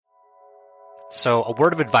So a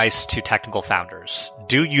word of advice to technical founders: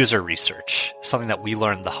 do user research, something that we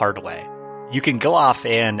learned the hard way. You can go off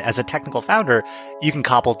and, as a technical founder, you can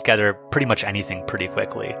cobble together pretty much anything pretty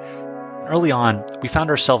quickly. Early on, we found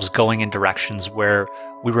ourselves going in directions where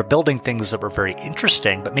we were building things that were very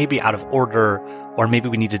interesting, but maybe out of order, or maybe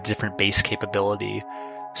we needed a different base capability.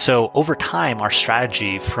 So over time, our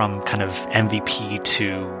strategy from kind of MVP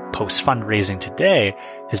to post-fundraising today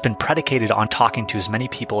has been predicated on talking to as many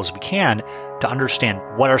people as we can to understand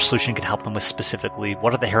what our solution can help them with specifically,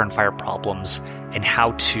 what are the hair and fire problems, and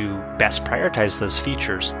how to best prioritize those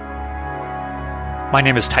features. My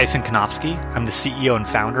name is Tyson Kanofsky. I'm the CEO and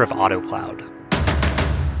founder of AutoCloud.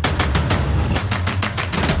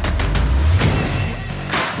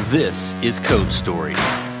 This is Code Story,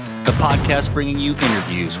 a podcast bringing you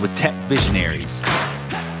interviews with tech visionaries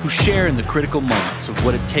who share in the critical moments of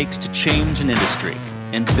what it takes to change an industry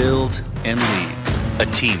and build and lead a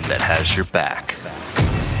team that has your back.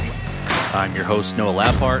 I'm your host, Noah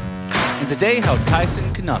Lappart, and today how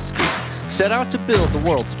Tyson Kanofsky set out to build the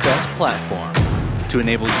world's best platform to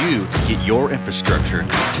enable you to get your infrastructure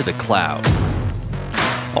to the cloud.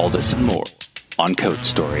 All this and more on Code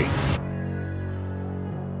Story.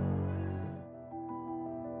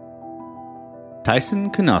 Tyson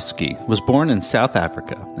Kanofsky was born in South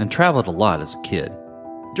Africa and traveled a lot as a kid.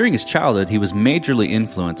 During his childhood, he was majorly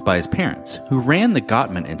influenced by his parents, who ran the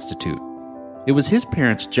Gottman Institute. It was his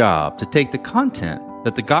parents' job to take the content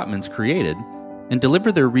that the Gottmans created and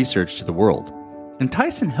deliver their research to the world. And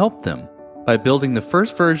Tyson helped them by building the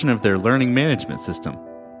first version of their learning management system.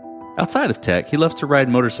 Outside of tech, he loved to ride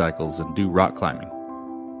motorcycles and do rock climbing.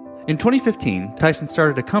 In 2015, Tyson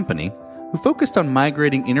started a company who focused on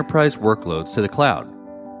migrating enterprise workloads to the cloud.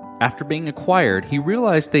 After being acquired, he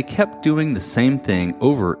realized they kept doing the same thing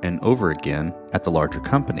over and over again at the larger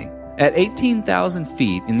company. At 18,000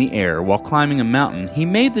 feet in the air while climbing a mountain, he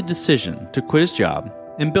made the decision to quit his job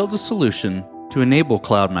and build a solution to enable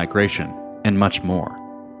cloud migration and much more.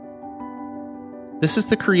 This is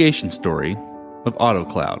the creation story of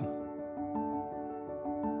AutoCloud.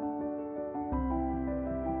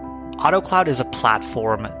 AutoCloud is a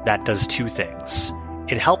platform that does two things.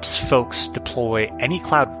 It helps folks deploy any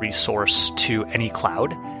cloud resource to any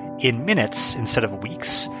cloud in minutes instead of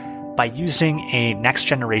weeks by using a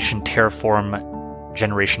next-generation Terraform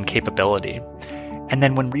generation capability. And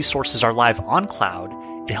then when resources are live on cloud,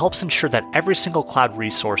 it helps ensure that every single cloud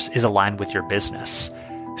resource is aligned with your business,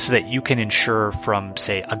 so that you can ensure from,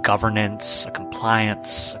 say, a governance, a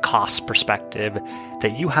compliance, a cost perspective,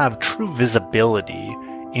 that you have true visibility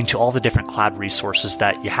into all the different cloud resources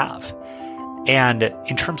that you have. And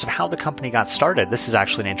in terms of how the company got started, this is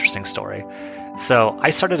actually an interesting story. So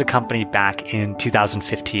I started a company back in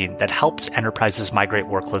 2015 that helped enterprises migrate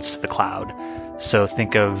workloads to the cloud. So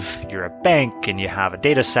think of you're a bank and you have a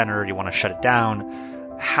data center, you want to shut it down.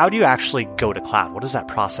 How do you actually go to cloud? What does that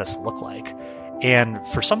process look like? And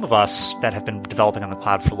for some of us that have been developing on the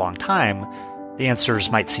cloud for a long time, the answers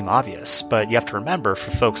might seem obvious, but you have to remember,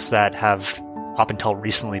 for folks that have up until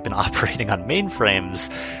recently been operating on mainframes,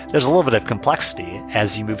 there's a little bit of complexity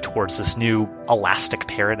as you move towards this new elastic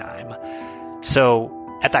paradigm. So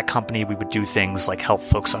at that company, we would do things like help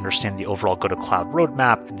folks understand the overall go-to-cloud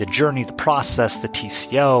roadmap, the journey, the process, the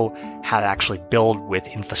TCO, how to actually build with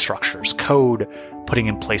infrastructure as code, putting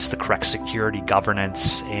in place the correct security,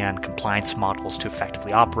 governance, and compliance models to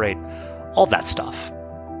effectively operate, all that stuff.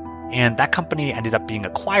 And that company ended up being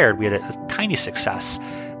acquired. We had a tiny success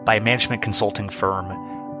by a management consulting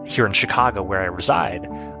firm here in Chicago, where I reside.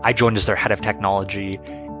 I joined as their head of technology,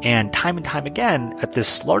 and time again at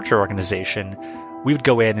this larger organization, we would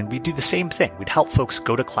go in and we'd do the same thing. We'd help folks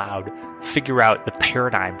go to cloud, figure out the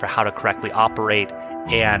paradigm for how to correctly operate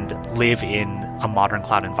and live in a modern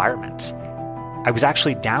cloud environment. I was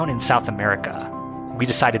actually down in South America. We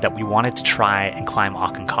decided that we wanted to try and climb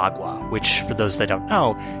Aconcagua, which, for those that don't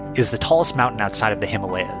know, is the tallest mountain outside of the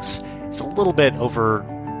Himalayas. It's a little bit over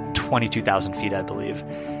 22,000 feet, I believe.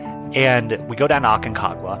 And we go down to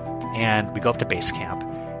Aconcagua, and we go up to base camp,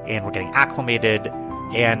 and we're getting acclimated,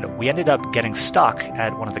 and we ended up getting stuck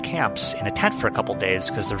at one of the camps in a tent for a couple days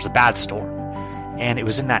because there was a bad storm. And it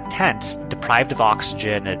was in that tent, deprived of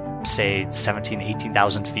oxygen at, say,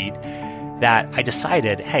 18,000 feet, that I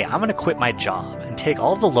decided, hey, I'm going to quit my job and take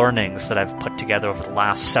all the learnings that I've put together over the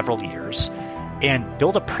last several years and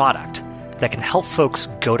build a product that can help folks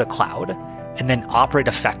go to cloud and then operate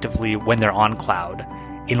effectively when they're on cloud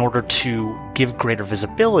in order to give greater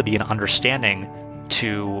visibility and understanding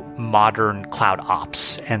to modern cloud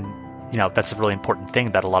ops. And, that's a really important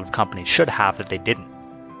thing that a lot of companies should have that they didn't.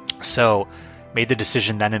 So made the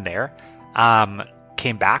decision then and there.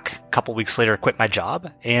 came back a couple weeks later, quit my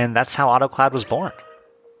job, and that's how AutoCloud was born.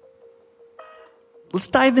 Let's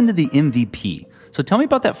dive into the MVP. So tell me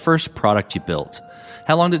about that first product you built.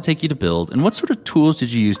 How long did it take you to build, and what sort of tools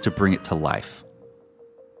did you use to bring it to life?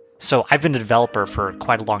 So I've been a developer for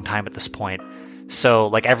quite a long time at this point. So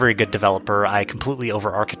like every good developer, I completely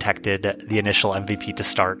over-architected the initial MVP to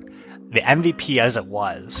start. The MVP as it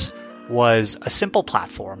was a simple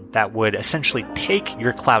platform that would essentially take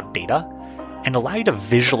your cloud data and allow you to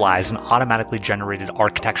visualize an automatically generated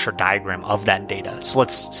architecture diagram of that data. So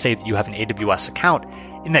let's say that you have an AWS account.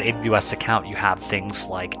 In that AWS account, you have things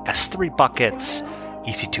like S3 buckets,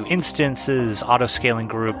 EC2 instances, auto-scaling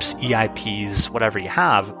groups, EIPs, whatever you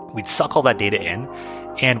have. We'd suck all that data in,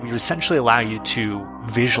 and we'd essentially allow you to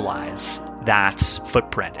visualize that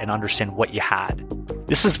footprint and understand what you had.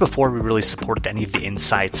 This was before we really supported any of the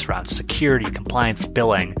insights around security, compliance,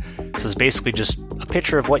 billing. So it's basically just a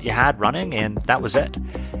picture of what you had running, and that was it.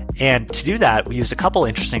 And to do that, we used a couple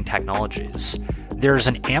interesting technologies. There's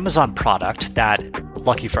an Amazon product that,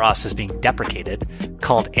 lucky for us, is being deprecated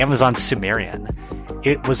called Amazon Sumerian.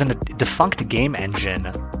 It was a defunct game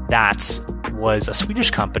engine that was a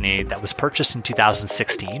Swedish company that was purchased in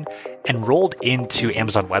 2016 and rolled into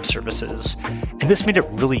Amazon Web Services. And this made it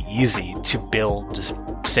really easy to build,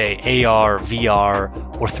 say, AR,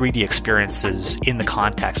 VR, or 3D experiences in the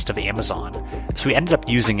context of Amazon. So we ended up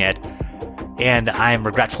using it, and I'm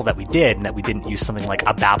regretful that we did, and that we didn't use something like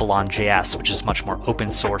a Babylon.js, which is much more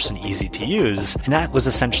open source and easy to use. And that was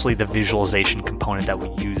essentially the visualization component that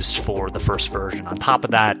we used for the first version. On top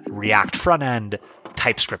of that, React front end,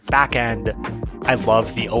 TypeScript backend. I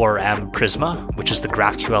love the ORM Prisma, which is the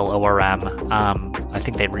GraphQL ORM. I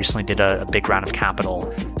think they recently did a big round of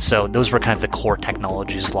capital. So those were kind of the core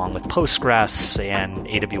technologies, along with Postgres and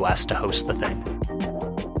AWS to host the thing.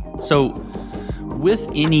 So with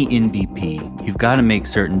any MVP, you've got to make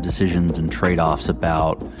certain decisions and trade-offs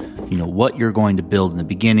about, what you're going to build in the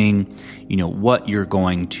beginning, what you're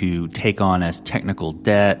going to take on as technical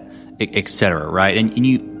debt, et cetera, right? And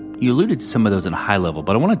you alluded to some of those at a high level,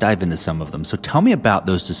 but I want to dive into some of them. So tell me about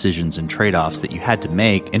those decisions and trade-offs that you had to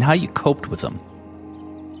make and how you coped with them.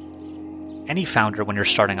 Any founder, when you're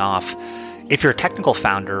starting off, if you're a technical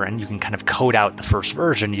founder and you can kind of code out the first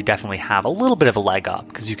version, you definitely have a little bit of a leg up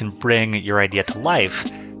because you can bring your idea to life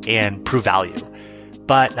and prove value.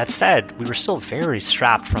 But that said, we were still very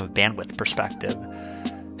strapped from a bandwidth perspective.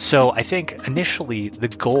 So I think initially the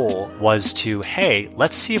goal was to, hey,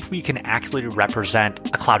 let's see if we can accurately represent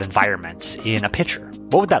a cloud environment in a picture.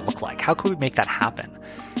 What would that look like? How could we make that happen?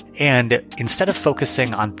 And instead of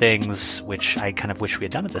focusing on things which I kind of wish we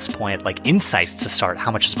had done at this point, like insights to start,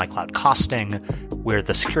 how much is my cloud costing? Where are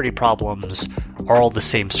the security problems? Are all the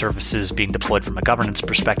same services being deployed from a governance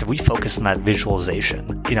perspective? We focus on that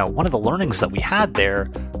visualization. One of the learnings that we had there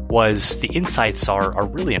was the insights are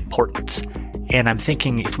really important. And I'm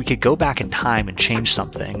thinking if we could go back in time and change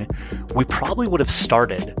something, we probably would have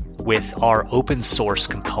started with our open source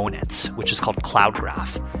components, which is called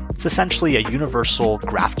CloudGraph. It's essentially a universal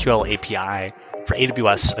GraphQL API for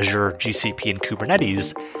AWS, Azure, GCP, and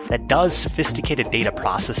Kubernetes that does sophisticated data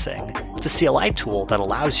processing. It's a CLI tool that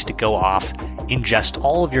allows you to go off, ingest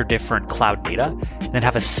all of your different cloud data, and then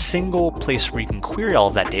have a single place where you can query all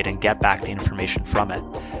of that data and get back the information from it.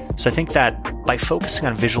 So I think that by focusing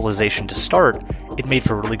on visualization to start, it made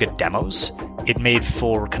for really good demos. It made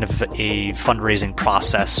for kind of a fundraising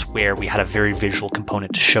process where we had a very visual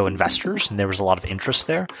component to show investors, and there was a lot of interest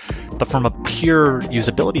there. But from a pure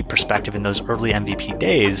usability perspective in those early MVP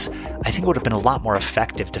days, I think it would have been a lot more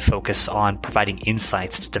effective to focus on providing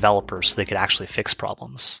insights to developers so they could actually fix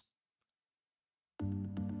problems.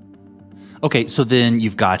 Okay, so then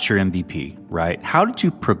you've got your MVP, right? How did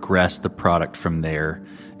you progress the product from there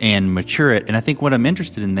and mature it? And I think what I'm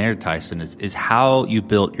interested in there, Tyson, is how you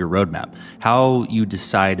built your roadmap, how you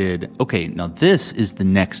decided, okay, now this is the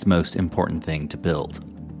next most important thing to build.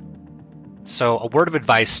 So a word of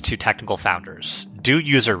advice to technical founders, do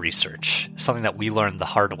user research, something that we learned the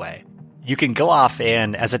hard way. You can go off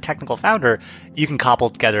and as a technical founder, you can cobble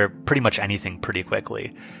together pretty much anything pretty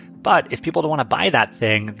quickly. But if people don't want to buy that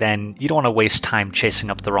thing, then you don't want to waste time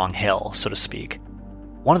chasing up the wrong hill, so to speak.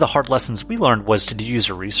 One of the hard lessons we learned was to do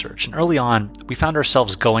user research. And early on, we found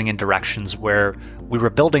ourselves going in directions where we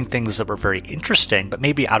were building things that were very interesting, but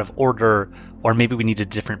maybe out of order, or maybe we needed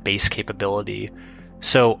a different base capability.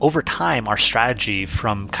 So over time, our strategy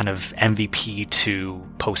from kind of MVP to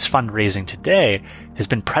post-fundraising today has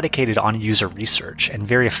been predicated on user research and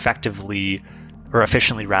very effectively or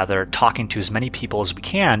efficiently rather, talking to as many people as we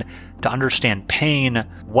can to understand pain,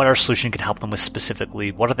 what our solution could help them with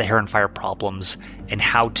specifically, what are the hair and fire problems, and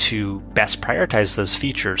how to best prioritize those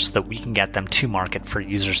features so that we can get them to market for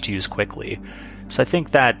users to use quickly. So I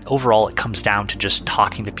think that overall it comes down to just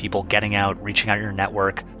talking to people, getting out, reaching out your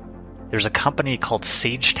network. There's a company called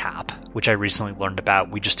SageTap, which I recently learned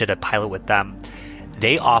about. We just did a pilot with them.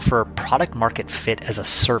 They offer product market fit as a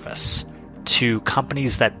service to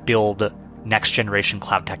companies that build next generation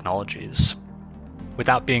cloud technologies.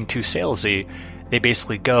 Without being too salesy, they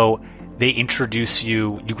basically they introduce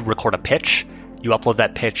you record a pitch, you upload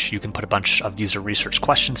that pitch, you can put a bunch of user research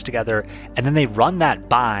questions together, and then they run that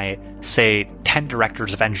by, say, 10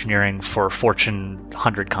 directors of engineering for Fortune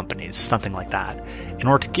 100 companies, something like that, in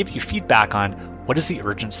order to give you feedback on what is the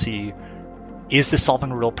urgency, is this solving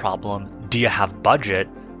a real problem, do you have budget,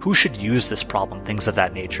 who should use this problem, things of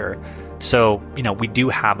that nature. So, we do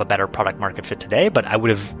have a better product market fit today, but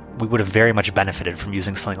we would have very much benefited from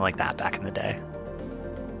using something like that back in the day.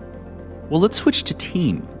 Well, let's switch to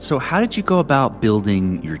team. So how did you go about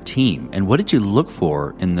building your team? And what did you look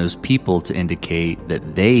for in those people to indicate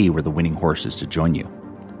that they were the winning horses to join you?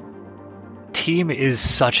 Team is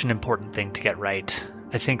such an important thing to get right.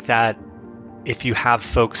 I think that if you have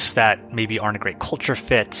folks that maybe aren't a great culture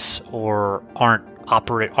fit or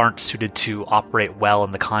aren't suited to operate well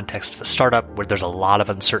in the context of a startup where there's a lot of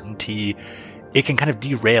uncertainty, it can kind of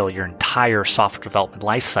derail your entire software development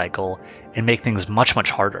lifecycle and make things much, much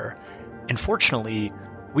harder. And fortunately,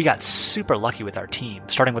 we got super lucky with our team,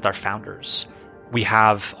 starting with our founders.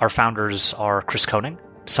 Our founders are Chris Koenig,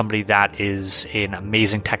 somebody that is an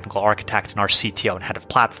amazing technical architect and our CTO and head of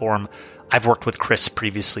platform. I've worked with Chris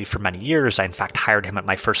previously for many years. I, in fact, hired him at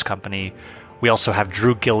my first company. We also have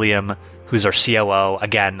Drew Gilliam, who's our COO.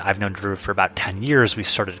 Again, I've known Drew for about 10 years. We've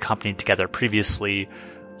started a company together previously.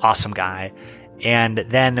 Awesome guy. And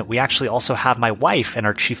then we actually also have my wife and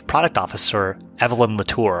our chief product officer, Evelyn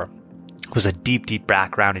Latour, who has a deep, deep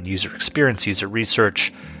background in user experience, user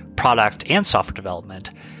research, product, and software development.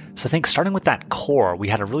 So I think starting with that core, we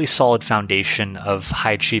had a really solid foundation of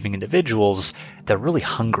high-achieving individuals that are really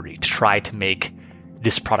hungry to try to make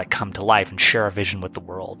this product come to life and share our vision with the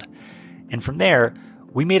world. And from there,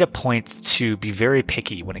 we made a point to be very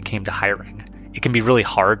picky when it came to hiring. It can be really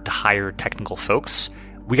hard to hire technical folks.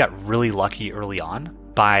 We got really lucky early on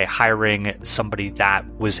by hiring somebody that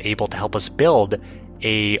was able to help us build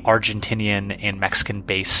a Argentinian and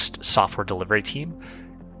Mexican-based software delivery team.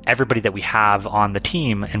 Everybody that we have on the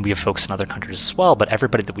team, and we have folks in other countries as well, but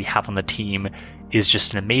everybody that we have on the team is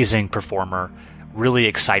just an amazing performer, really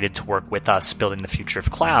excited to work with us building the future of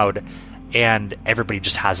cloud, and everybody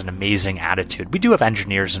just has an amazing attitude. We do have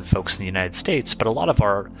engineers and folks in the United States, but a lot of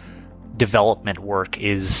our development work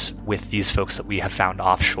is with these folks that we have found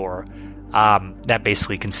offshore. That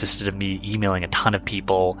basically consisted of me emailing a ton of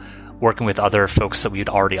people, working with other folks that we had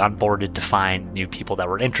already onboarded to find new people that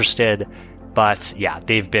were interested. But yeah,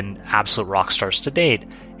 they've been absolute rock stars to date,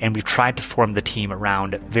 and we've tried to form the team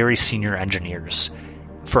around very senior engineers.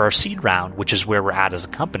 For our seed round, which is where we're at as a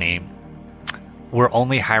company, we're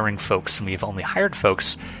only hiring folks, and we've only hired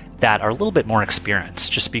folks that are a little bit more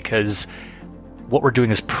experienced, just because what we're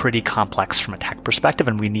doing is pretty complex from a tech perspective,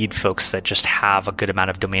 and we need folks that just have a good amount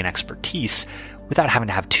of domain expertise without having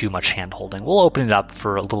to have too much hand-holding. We'll open it up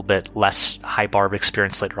for a little bit less high bar of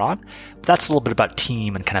experience later on, but that's a little bit about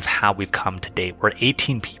team and kind of how we've come to date. We're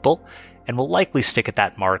 18 people, and we'll likely stick at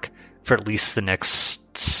that mark for at least the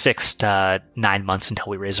next 6 to 9 months until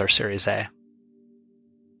we raise our Series A.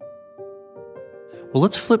 Well,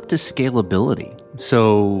 let's flip to scalability.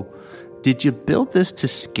 So, did you build this to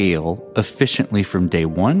scale efficiently from day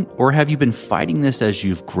one, or have you been fighting this as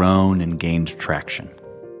you've grown and gained traction?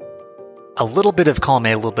 A little bit of column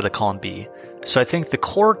A, a little bit of column B. So I think the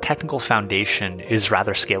core technical foundation is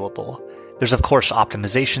rather scalable. There's, of course,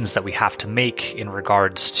 optimizations that we have to make in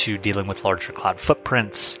regards to dealing with larger cloud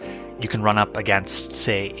footprints. You can run up against,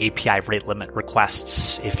 say, API rate limit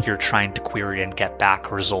requests if you're trying to query and get back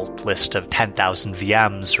a result list of 10,000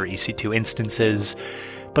 VMs or EC2 instances.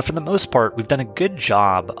 But for the most part, we've done a good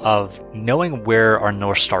job of knowing where our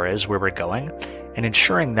North Star is, where we're going, and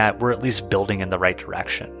ensuring that we're at least building in the right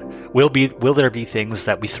direction. Will there be things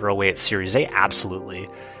that we throw away at Series A? Absolutely.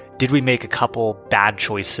 Did we make a couple bad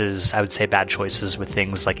choices? I would say bad choices with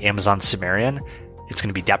things like Amazon Sumerian. It's going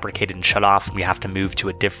to be deprecated and shut off, and we have to move to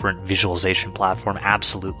a different visualization platform.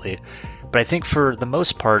 Absolutely. But I think for the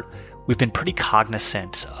most part, we've been pretty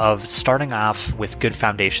cognizant of starting off with good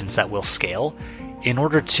foundations that will scale in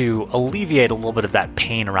order to alleviate a little bit of that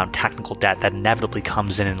pain around technical debt that inevitably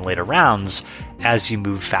comes in later rounds as you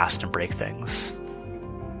move fast and break things.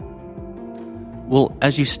 Well,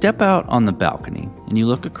 as you step out on the balcony and you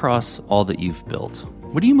look across all that you've built,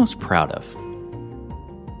 what are you most proud of?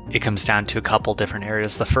 It comes down to a couple different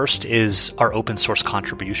areas. The first is our open source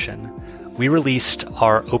contribution. We released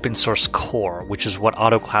our open source core, which is what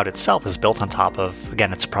AutoCloud itself is built on top of.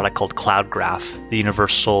 Again, it's a product called Cloud Graph, the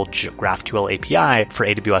universal GraphQL API for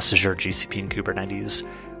AWS, Azure, GCP, and Kubernetes.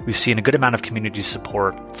 We've seen a good amount of community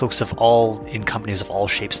support. Folks in companies of all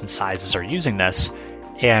shapes and sizes are using this.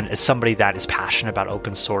 And as somebody that is passionate about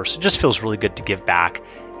open source, it just feels really good to give back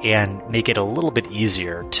and make it a little bit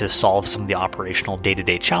easier to solve some of the operational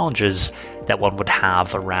day-to-day challenges that one would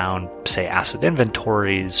have around, say, asset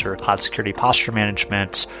inventories or cloud security posture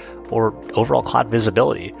management or overall cloud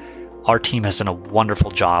visibility. Our team has done a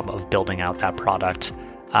wonderful job of building out that product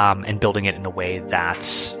and building it in a way that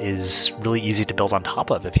is really easy to build on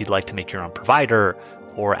top of if you'd like to make your own provider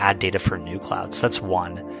or add data for new clouds. That's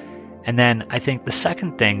one. And then I think the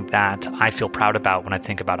second thing that I feel proud about when I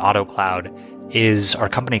think about AutoCloud is our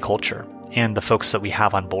company culture and the folks that we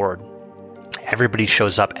have on board. Everybody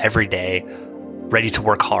shows up every day, ready to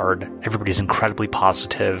work hard. Everybody's incredibly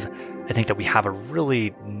positive. I think that we have a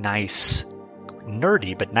really nice,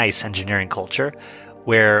 nerdy, but nice engineering culture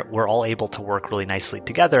where we're all able to work really nicely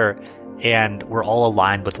together and we're all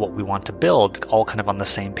aligned with what we want to build, all kind of on the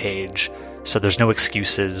same page. So there's no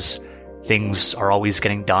excuses. Things are always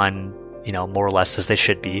getting done, more or less as they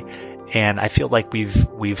should be. And I feel like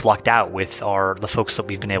we've lucked out with the folks that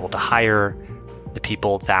we've been able to hire, the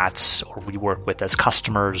people we work with as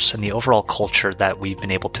customers, and the overall culture that we've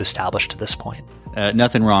been able to establish to this point.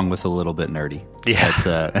 Nothing wrong with a little bit nerdy.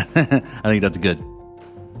 Yeah. I think that's good.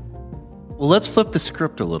 Well, let's flip the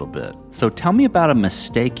script a little bit. So tell me about a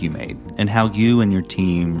mistake you made and how you and your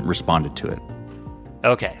team responded to it.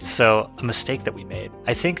 Okay, so a mistake that we made.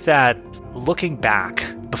 I think that looking back,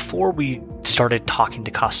 before we started talking to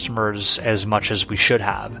customers as much as we should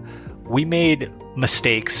have, we made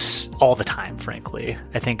mistakes all the time, frankly.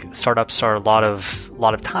 I think startups are a lot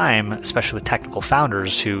of time, especially with technical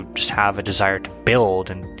founders who just have a desire to build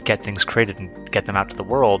and get things created and get them out to the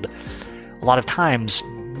world. A lot of times,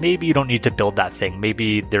 maybe you don't need to build that thing.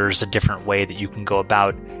 Maybe there's a different way that you can go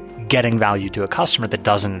about getting value to a customer that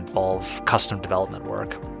doesn't involve custom development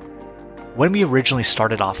work. When we originally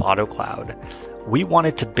started off AutoCloud, we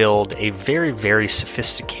wanted to build a very, very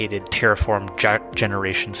sophisticated Terraform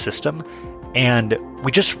generation system, and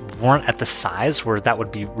we just weren't at the size where that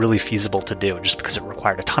would be really feasible to do, just because it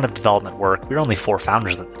required a ton of development work. We were only 4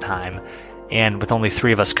 founders at the time, and with only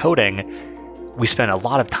 3 of us coding, we spent a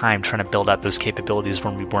lot of time trying to build out those capabilities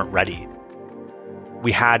when we weren't ready.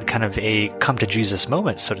 We had kind of a come to Jesus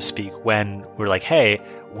moment, so to speak, when we're like, hey,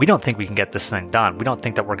 we don't think we can get this thing done. We don't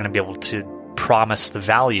think that we're going to be able to promise the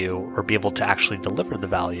value or be able to actually deliver the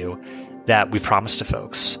value that we promised to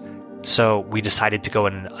folks. So we decided to go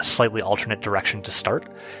in a slightly alternate direction to start,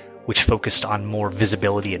 which focused on more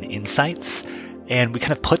visibility and insights. And we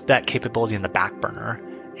kind of put that capability in the back burner.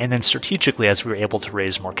 And then strategically, as we were able to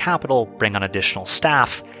raise more capital, bring on additional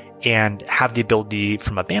staff, and have the ability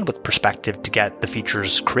from a bandwidth perspective to get the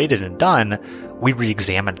features created and done, we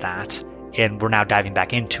re-examined that. And we're now diving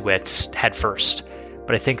back into it head first.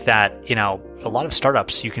 But I think that, a lot of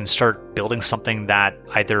startups, you can start building something that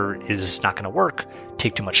either is not going to work,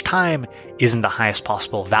 take too much time, isn't the highest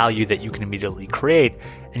possible value that you can immediately create.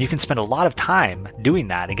 And you can spend a lot of time doing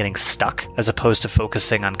that and getting stuck, as opposed to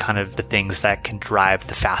focusing on kind of the things that can drive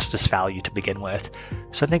the fastest value to begin with.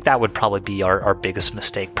 So I think that would probably be our biggest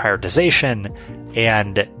mistake: prioritization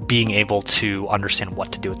and being able to understand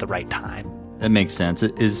what to do at the right time. That makes sense.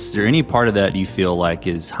 Is there any part of that you feel like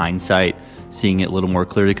is hindsight, seeing it a little more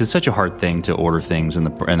clearly? Because it's such a hard thing to order things in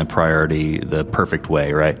the priority, the perfect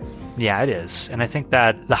way, right? Yeah, it is. And I think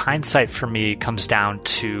that the hindsight for me comes down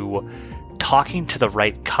to talking to the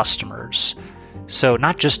right customers. So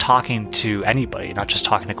not just talking to anybody, not just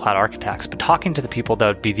talking to cloud architects, but talking to the people that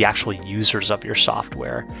would be the actual users of your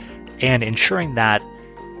software, and ensuring that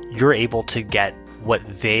you're able to get what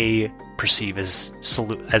they perceive as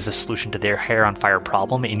a solution to their hair on fire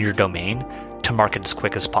problem in your domain to market as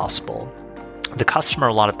quick as possible. The customer,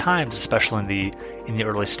 a lot of times, especially in the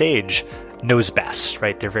early stage, knows best,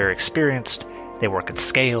 right? They're very experienced. They work at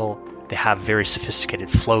scale. They have very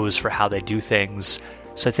sophisticated flows for how they do things.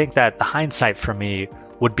 So I think that the hindsight for me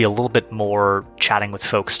would be a little bit more chatting with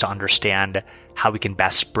folks to understand how we can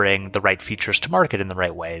best bring the right features to market in the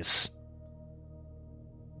right ways.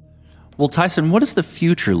 Well, Tyson, what does the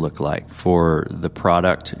future look like for the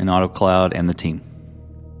product in AutoCloud and the team?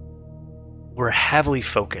 We're heavily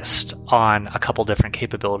focused on a couple different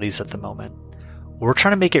capabilities at the moment. We're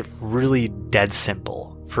trying to make it really dead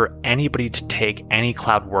simple for anybody to take any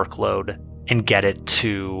cloud workload and get it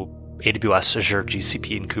to AWS, Azure,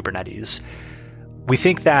 GCP, and Kubernetes. We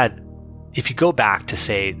think that if you go back to,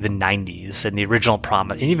 say, the 90s and the original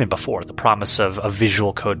promise, and even before, the promise of a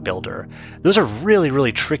visual code builder, those are really,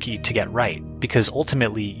 really tricky to get right, because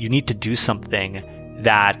ultimately you need to do something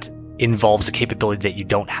that involves a capability that you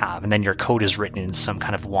don't have, and then your code is written in some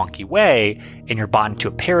kind of wonky way, and you're bought into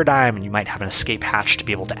a paradigm, and you might have an escape hatch to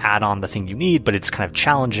be able to add on the thing you need, but it's kind of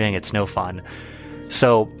challenging, it's no fun.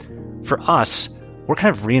 So for us, we're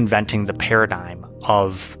kind of reinventing the paradigm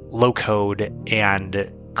of low code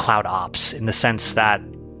and cloud ops in the sense that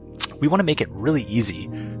we want to make it really easy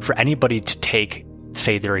for anybody to take,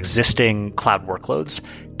 say, their existing cloud workloads,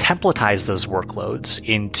 templatize those workloads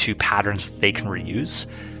into patterns that they can reuse,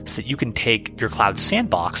 so that you can take your cloud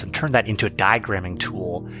sandbox and turn that into a diagramming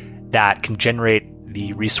tool that can generate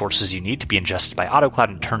the resources you need to be ingested by AutoCloud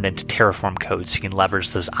and turned into Terraform code so you can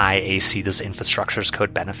leverage those IAC, those infrastructure as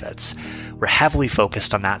code benefits. We're heavily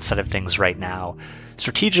focused on that set of things right now.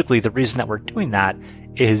 Strategically, the reason that we're doing that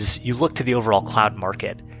is you look to the overall cloud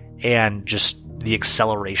market and just the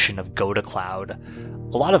acceleration of go to cloud.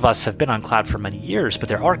 A lot of us have been on cloud for many years, but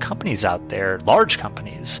there are companies out there, large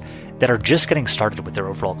companies, that are just getting started with their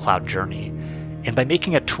overall cloud journey. And by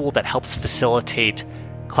making a tool that helps facilitate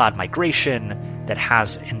cloud migration, that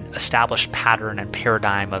has an established pattern and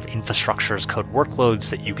paradigm of infrastructure as code workloads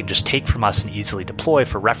that you can just take from us and easily deploy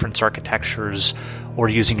for reference architectures or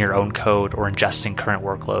using your own code or ingesting current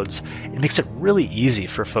workloads, it makes it really easy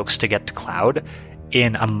for folks to get to cloud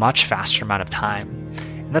in a much faster amount of time.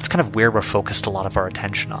 And that's kind of where we're focused a lot of our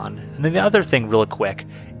attention on. And then the other thing really quick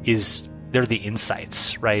is they're the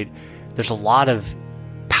insights, right? There's a lot of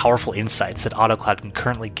powerful insights that AutoCloud can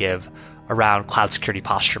currently give around cloud security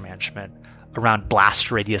posture management, around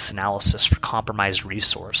blast radius analysis for compromised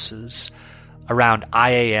resources, around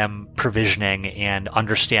IAM provisioning and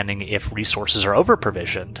understanding if resources are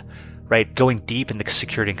over-provisioned, right? Going deep in the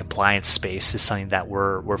security and compliance space is something that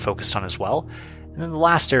we're focused on as well. And then the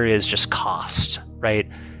last area is just cost, right?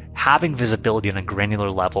 Having visibility on a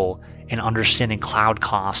granular level and understanding cloud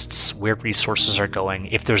costs, where resources are going,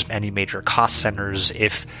 if there's any major cost centers,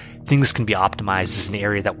 if things can be optimized is an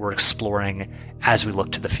area that we're exploring as we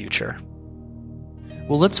look to the future.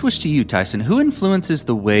 Well, let's switch to you, Tyson. Who influences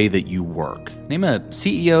the way that you work? Name a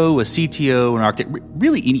CEO, a CTO, an architect,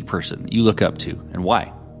 really any person that you look up to, and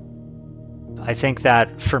why? I think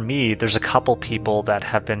that for me, there's a couple people that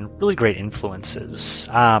have been really great influences.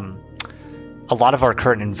 A lot of our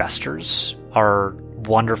current investors are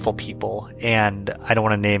wonderful people, and I don't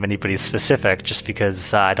want to name anybody specific just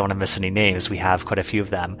because I don't want to miss any names. We have quite a few of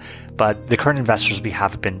them, but the current investors we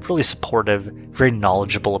have been really supportive, very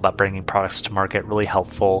knowledgeable about bringing products to market, really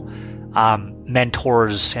helpful.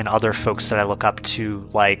 Mentors and other folks that I look up to,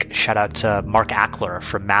 like shout out to Mark Ackler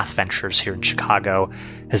from Math Ventures here in Chicago,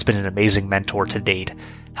 has been an amazing mentor to date,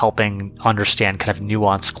 helping understand kind of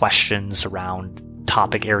nuanced questions around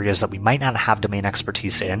topic areas that we might not have domain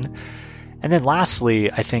expertise in. And then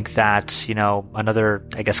lastly, I think that, another,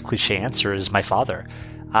 cliche answer is my father.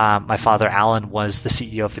 My father, Alan, was the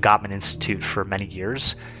CEO of the Gottman Institute for many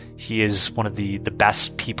years. He is one of the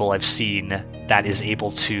best people I've seen that is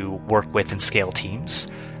able to work with and scale teams.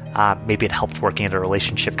 Maybe it helped working at a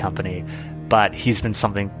relationship company, but he's been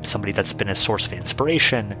somebody that's been a source of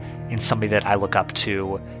inspiration and somebody that I look up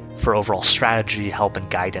to for overall strategy, help, and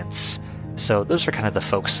guidance. So those are kind of the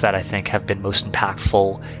folks that I think have been most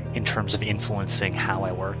impactful in terms of influencing how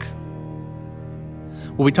I work.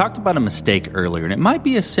 Well, we talked about a mistake earlier, and it might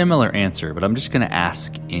be a similar answer, but I'm just going to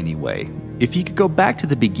ask anyway. If you could go back to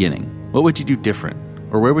the beginning, what would you do different?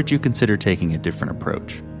 Or where would you consider taking a different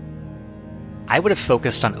approach? I would have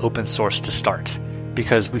focused on open source to start,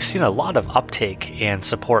 because we've seen a lot of uptake and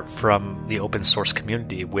support from the open source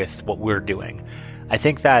community with what we're doing. I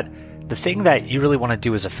think that the thing that you really want to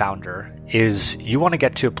do as a founder is you want to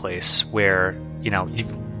get to a place where, you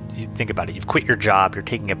think about it, you've quit your job, you're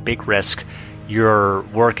taking a big risk, you're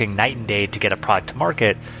working night and day to get a product to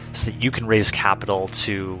market so that you can raise capital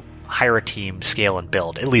to hire a team, scale, and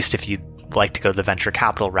build, at least if you'd like to go the venture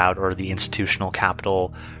capital route or the institutional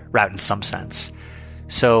capital route in some sense.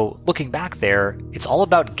 So looking back there, it's all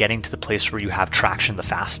about getting to the place where you have traction the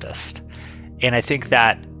fastest. And I think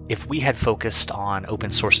that if we had focused on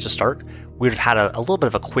open source to start, we would have had a little bit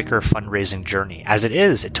of a quicker fundraising journey. As it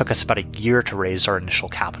is, it took us about a year to raise our initial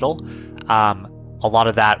capital. A lot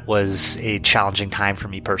of that was a challenging time for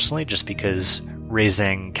me personally, just because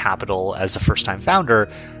raising capital as a first-time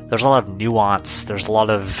founder, there's a lot of nuance, there's a lot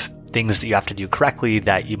of things that you have to do correctly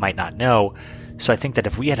that you might not know. So I think that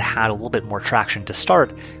if we had had a little bit more traction to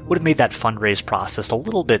start, it would have made that fundraise process a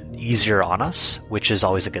little bit easier on us, which is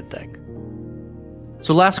always a good thing.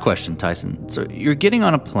 So last question, Tyson. So you're getting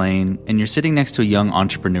on a plane and you're sitting next to a young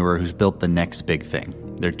entrepreneur who's built the next big thing.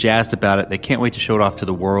 They're jazzed about it. They can't wait to show it off to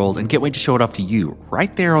the world and can't wait to show it off to you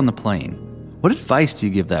right there on the plane. What advice do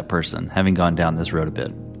you give that person, having gone down this road a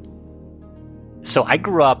bit? So I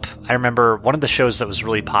grew up, I remember one of the shows that was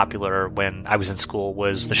really popular when I was in school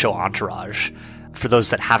was the show Entourage. For those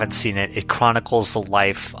that haven't seen it, it chronicles the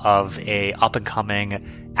life of a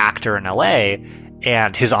up-and-coming actor in LA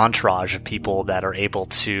and his entourage of people that are able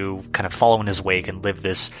to kind of follow in his wake and live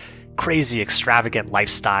this crazy, extravagant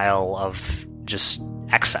lifestyle of just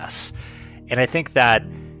excess. And I think that,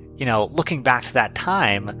 looking back to that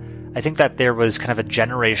time, I think that there was kind of a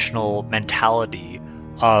generational mentality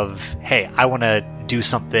of, hey, I want to do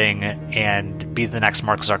something and be the next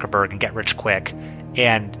Mark Zuckerberg and get rich quick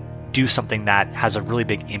and do something that has a really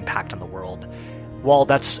big impact on the world. While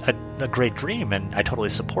that's a great dream and I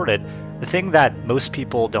totally support it, the thing that most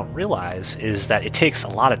people don't realize is that it takes a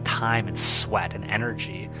lot of time and sweat and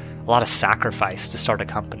energy, a lot of sacrifice to start a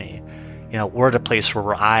company. We're at a place where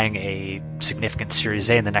we're eyeing a significant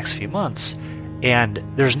Series A in the next few months, and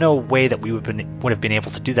there's no way that we would have been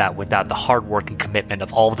able to do that without the hard work and commitment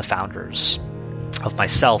of all of the founders, of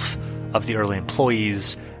myself, of the early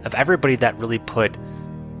employees, of everybody that really put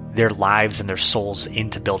their lives and their souls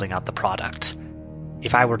into building out the product.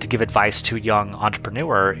 If I were to give advice to a young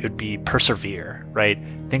entrepreneur, it would be persevere, right?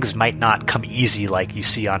 Things might not come easy like you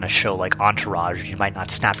see on a show like Entourage. You might not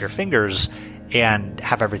snap your fingers and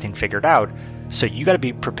have everything figured out. So you got to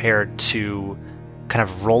be prepared to kind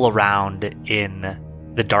of roll around in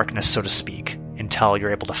the darkness, so to speak, until you're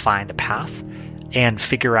able to find a path and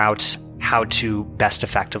figure out how to best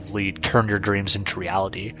effectively turn your dreams into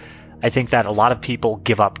reality. I think that a lot of people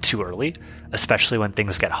give up too early, especially when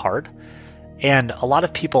things get hard. And a lot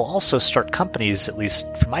of people also start companies, at least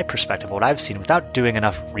from my perspective, what I've seen, without doing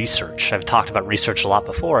enough research. I've talked about research a lot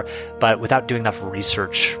before, but without doing enough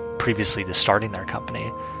research previously to starting their company.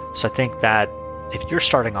 So I think that if you're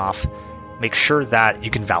starting off, make sure that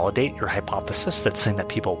you can validate your hypothesis, that's something that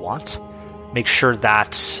people want. Make sure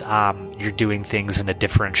that you're doing things in a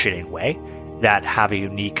differentiating way that have a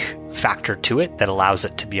unique factor to it that allows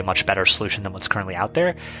it to be a much better solution than what's currently out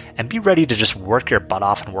there. And be ready to just work your butt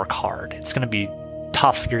off and work hard. It's going to be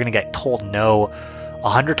tough. You're going to get told no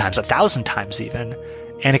 100 times, 1,000 times even.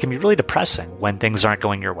 And it can be really depressing when things aren't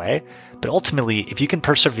going your way. But ultimately, if you can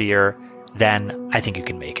persevere, then I think you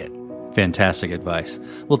can make it. Fantastic advice.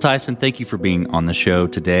 Well, Tyson, thank you for being on the show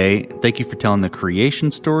today. Thank you for telling the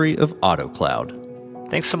creation story of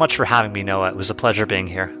AutoCloud. Thanks so much for having me, Noah. It was a pleasure being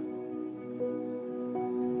here.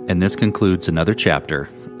 And this concludes another chapter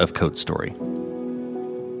of Code Story.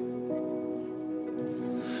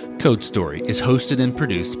 Code Story is hosted and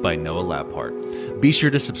produced by Noah Labhart. Be sure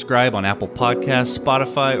to subscribe on Apple Podcasts,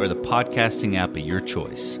 Spotify, or the podcasting app of your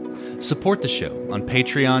choice. Support the show on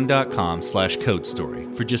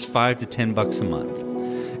patreon.com/codestory for just $5 to $10 a month.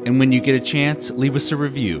 And when you get a chance, leave us a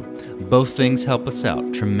review. Both things help us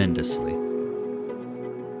out tremendously.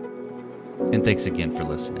 And thanks again for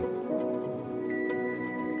listening.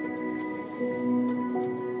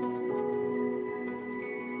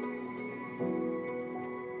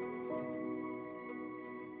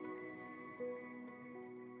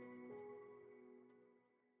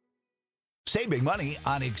 Saving money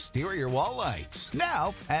on exterior wall lights.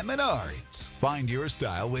 Now at Menards. Find your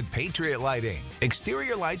style with Patriot Lighting.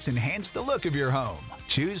 Exterior lights enhance the look of your home.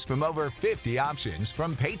 Choose from over 50 options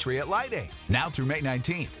from Patriot Lighting. Now through May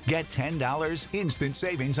 19th, get $10 instant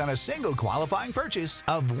savings on a single qualifying purchase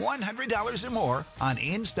of $100 or more on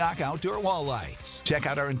in-stock outdoor wall lights. Check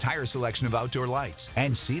out our entire selection of outdoor lights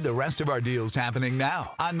and see the rest of our deals happening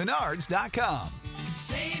now on Menards.com.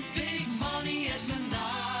 Save